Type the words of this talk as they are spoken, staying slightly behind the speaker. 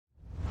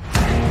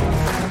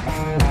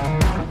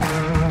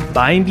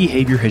Buying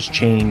behavior has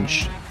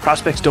changed.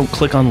 Prospects don't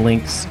click on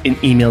links in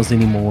emails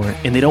anymore,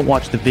 and they don't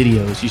watch the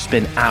videos you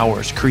spend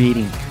hours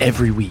creating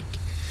every week.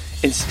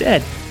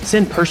 Instead,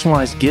 send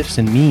personalized gifts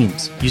and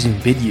memes using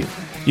Vidyou.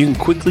 You can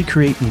quickly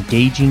create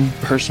engaging,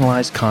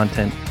 personalized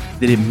content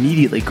that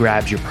immediately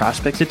grabs your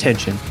prospect's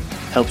attention,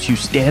 helps you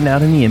stand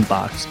out in the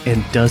inbox,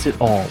 and does it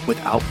all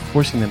without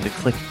forcing them to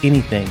click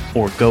anything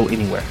or go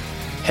anywhere.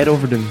 Head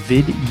over to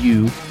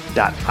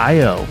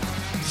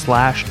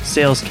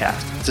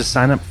vidyou.io/salescast to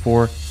sign up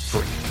for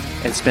free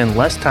and spend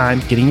less time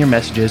getting your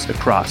messages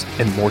across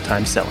and more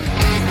time selling.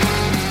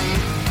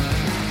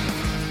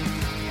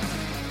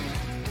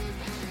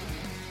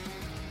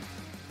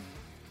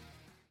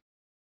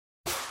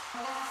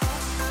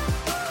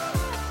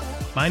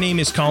 My name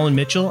is Colin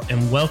Mitchell,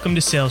 and welcome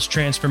to Sales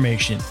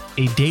Transformation,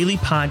 a daily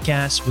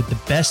podcast with the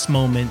best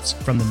moments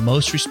from the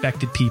most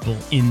respected people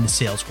in the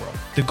sales world.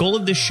 The goal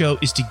of this show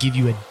is to give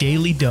you a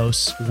daily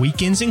dose,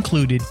 weekends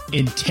included,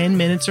 in 10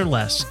 minutes or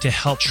less to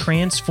help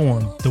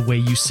transform the way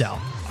you sell.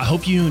 I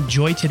hope you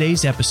enjoy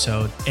today's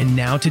episode, and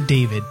now to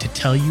David to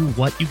tell you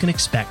what you can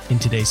expect in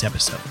today's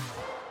episode.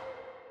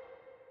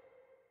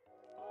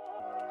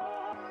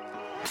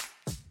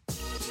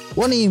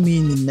 What do you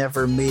mean you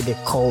never made a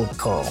cold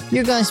call?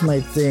 You guys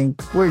might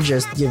think we're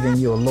just giving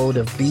you a load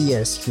of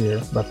BS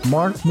here, but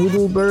Mark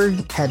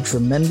Nudelberg had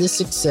tremendous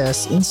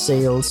success in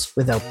sales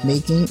without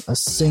making a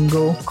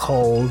single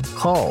cold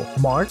call.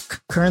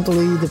 Mark,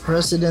 currently the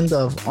president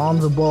of On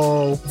the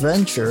Ball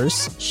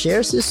Ventures,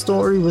 shares his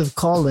story with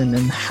Colin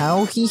and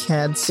how he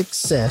had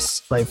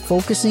success by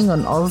focusing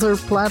on other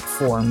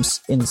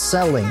platforms in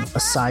selling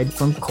aside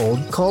from cold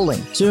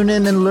calling. Tune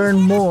in and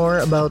learn more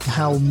about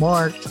how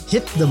Mark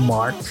hit the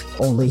mark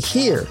only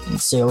here in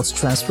Sales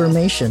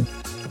Transformation.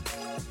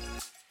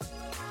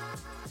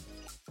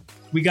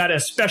 We got a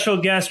special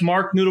guest,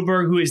 Mark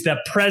Nudelberg, who is the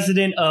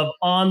president of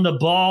On the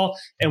Ball.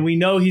 And we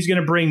know he's going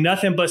to bring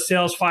nothing but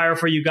sales fire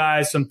for you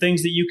guys, some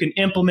things that you can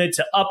implement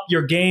to up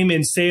your game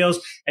in sales.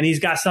 And he's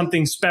got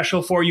something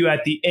special for you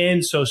at the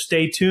end. So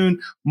stay tuned.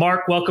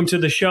 Mark, welcome to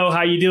the show.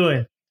 How you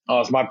doing? Oh,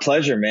 it's my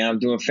pleasure, man. I'm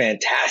doing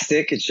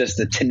fantastic. It's just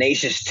a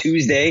tenacious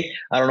Tuesday.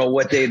 I don't know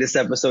what day this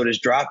episode is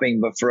dropping,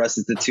 but for us,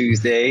 it's a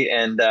Tuesday.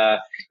 And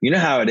you know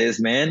how it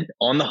is, man.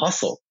 On the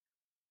hustle.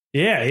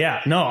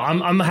 Yeah. No,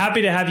 I'm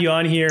happy to have you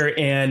on here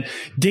and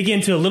dig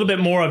into a little bit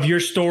more of your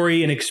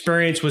story and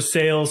experience with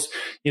sales.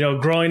 You know,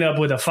 growing up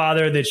with a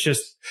father that's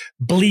just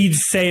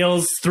bleeds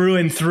sales through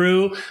and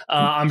through.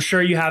 I'm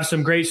sure you have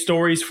some great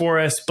stories for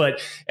us,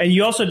 and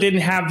you also didn't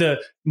have the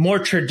more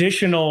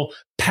traditional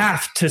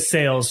path to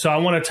sales. So I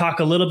want to talk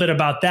a little bit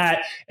about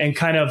that and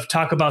kind of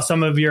talk about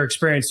some of your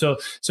experience. So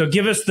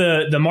give us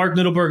the Mark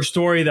Nudelberg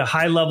story, the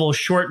high level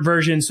short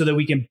version, so that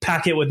we can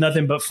pack it with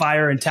nothing but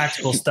fire and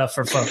tactical stuff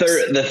for folks.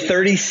 The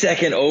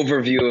 30-second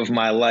overview of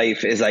my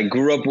life is I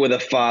grew up with a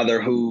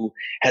father who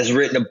has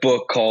written a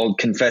book called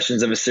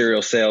Confessions of a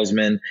Serial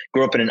Salesman,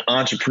 grew up in an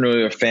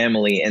entrepreneurial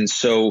family. And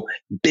so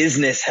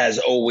business has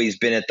always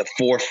been at the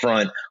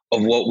forefront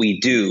of what we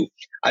do.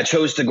 I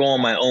chose to go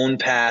on my own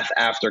path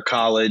after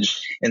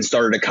college and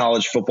started a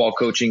college football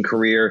coaching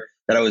career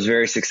that I was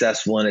very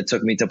successful in. It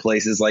took me to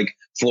places like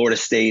Florida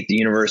State, the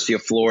University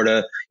of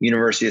Florida,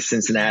 University of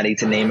Cincinnati,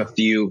 to name a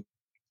few.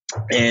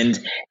 And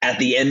at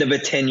the end of a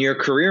 10-year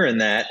career in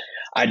that,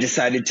 I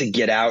decided to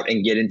get out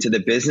and get into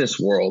the business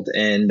world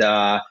and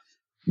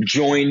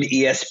joined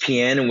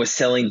ESPN and was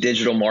selling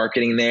digital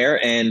marketing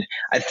there. And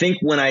I think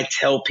when I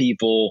tell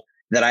people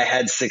that I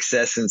had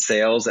success in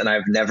sales and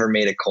I've never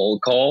made a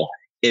cold call,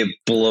 it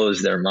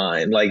blows their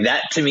mind. Like,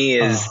 that to me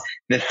is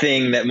the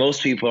thing that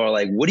most people are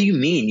like, what do you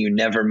mean you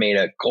never made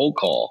a cold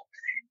call?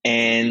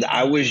 And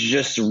I was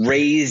just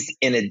raised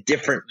in a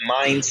different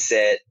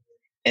mindset.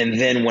 And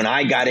then when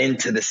I got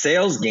into the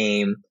sales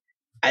game,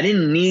 I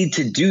didn't need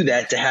to do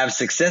that to have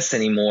success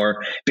anymore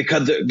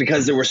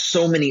because there were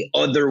so many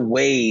other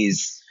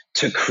ways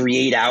to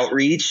create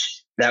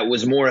outreach that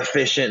was more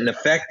efficient and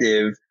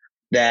effective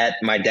that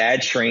my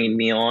dad trained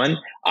me on.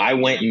 I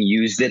went and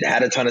used it,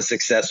 had a ton of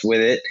success with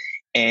it.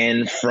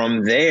 And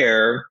from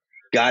there,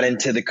 got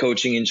into the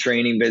coaching and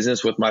training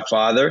business with my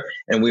father,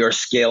 and we are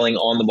scaling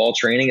On the Ball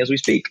training as we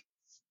speak.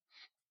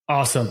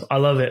 Awesome. I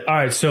love it. All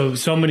right. So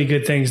many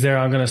good things there.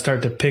 I'm going to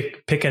start to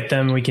pick at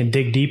them. We can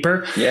dig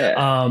deeper.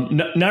 Yeah.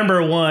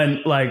 Number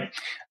one,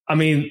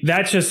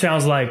 that just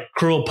sounds like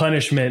cruel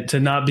punishment to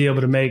not be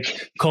able to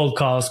make cold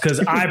calls. Cause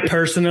I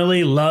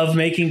personally love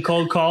making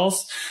cold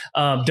calls.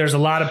 There's a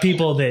lot of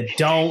people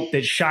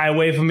that shy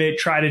away from it,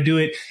 try to do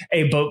it.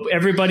 But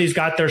everybody's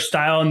got their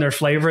style and their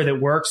flavor that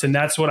works. And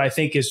that's what I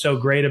think is so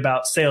great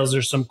about sales.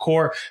 There's some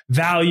core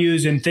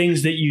values and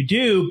things that you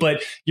do,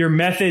 but your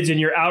methods and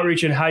your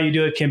outreach and how you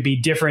do it can be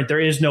different. There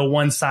is no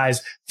one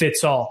size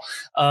fits all.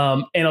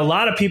 And a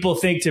lot of people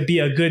think to be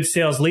a good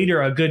sales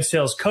leader, a good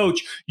sales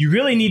coach, you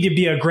really need to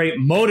be a great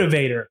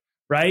motivator,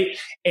 right?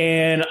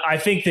 And I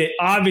think that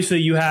obviously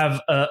you have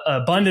an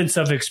abundance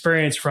of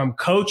experience from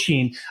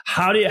coaching.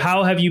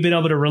 How have you been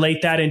able to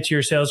relate that into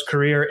your sales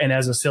career and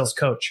as a sales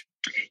coach?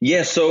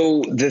 Yeah.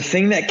 So the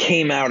thing that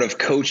came out of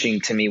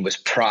coaching to me was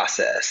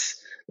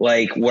process.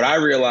 like what I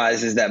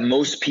realized is that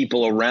most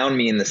people around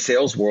me in the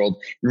sales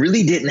world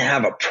really didn't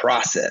have a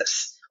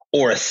process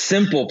or a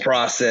simple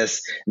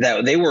process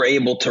that they were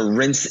able to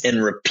rinse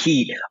and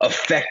repeat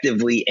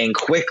effectively and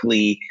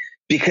quickly,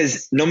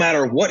 because no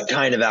matter what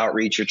kind of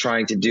outreach you're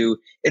trying to do,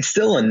 it's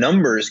still a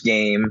numbers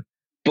game,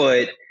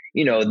 but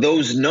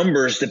those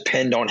numbers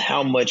depend on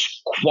how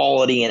much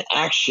quality and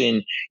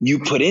action you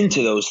put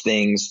into those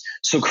things.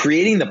 So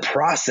creating the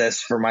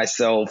process for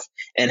myself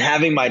and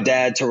having my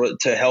dad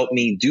to help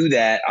me do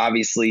that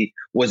obviously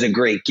was a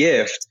great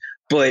gift,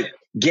 but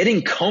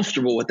getting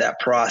comfortable with that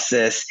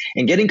process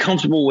and getting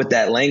comfortable with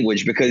that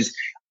language, because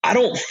I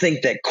don't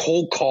think that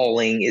cold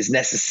calling is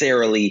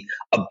necessarily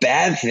a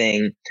bad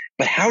thing,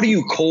 but how do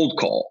you cold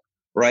call?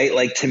 Right?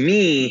 Like, to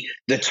me,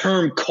 the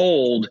term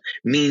cold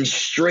means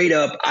straight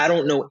up, I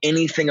don't know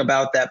anything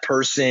about that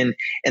person,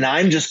 and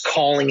I'm just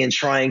calling and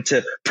trying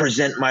to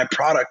present my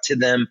product to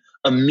them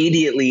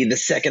immediately the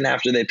second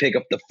after they pick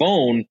up the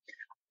phone.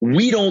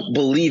 We don't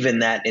believe in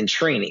that in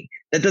training.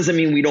 That doesn't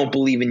mean we don't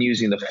believe in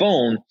using the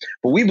phone,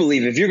 but we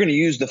believe if you're going to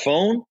use the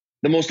phone,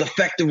 the most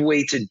effective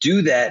way to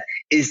do that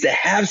is to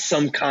have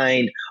some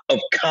kind of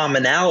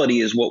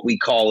commonality, is what we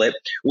call it,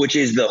 which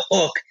is the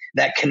hook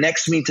that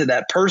connects me to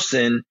that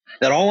person,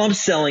 that all I'm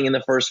selling in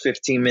the first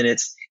 15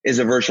 minutes is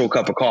a virtual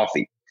cup of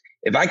coffee.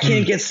 If I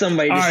can't get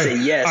somebody to say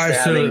yes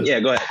to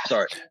having, go ahead.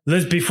 Sorry.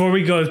 Before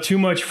we go too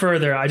much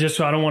further, I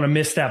don't want to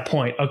miss that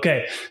point.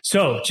 Okay.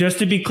 So just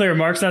to be clear,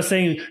 Mark's not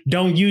saying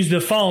don't use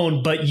the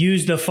phone, but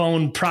use the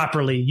phone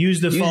properly. Use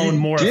the phone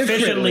more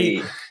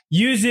efficiently.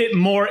 Use it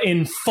more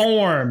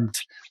informed,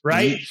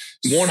 right?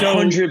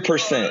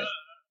 100%.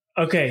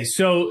 Okay.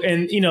 So,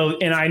 and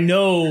I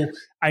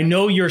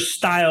know your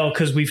style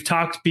because we've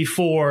talked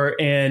before,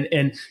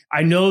 and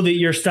I know that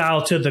your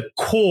style to the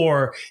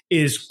core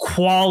is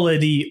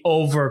quality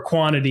over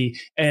quantity.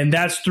 And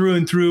that's through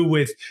and through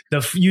with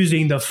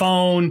using the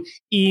phone,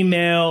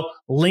 email,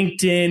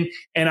 LinkedIn.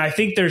 And I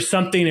think there's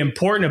something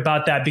important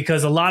about that,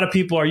 because a lot of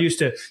people are used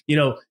to,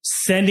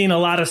 sending a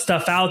lot of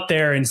stuff out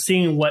there and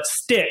seeing what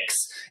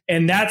sticks.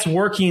 And that's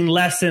working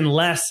less and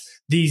less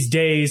these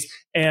days.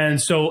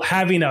 And so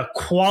having a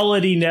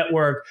quality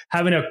network,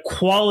 having a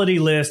quality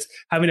list,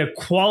 having a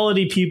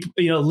quality people,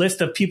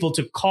 list of people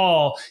to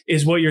call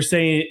is what you're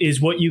saying is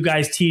what you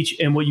guys teach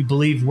and what you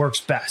believe works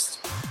best.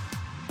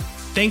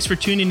 Thanks for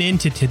tuning in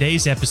to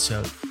today's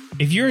episode.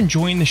 If you're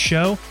enjoying the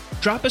show,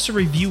 drop us a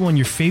review on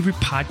your favorite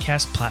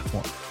podcast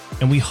platform.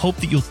 And we hope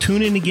that you'll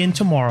tune in again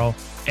tomorrow,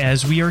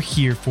 as we are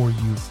here for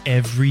you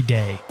every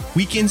day,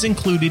 weekends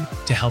included,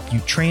 to help you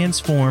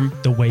transform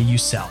the way you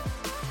sell.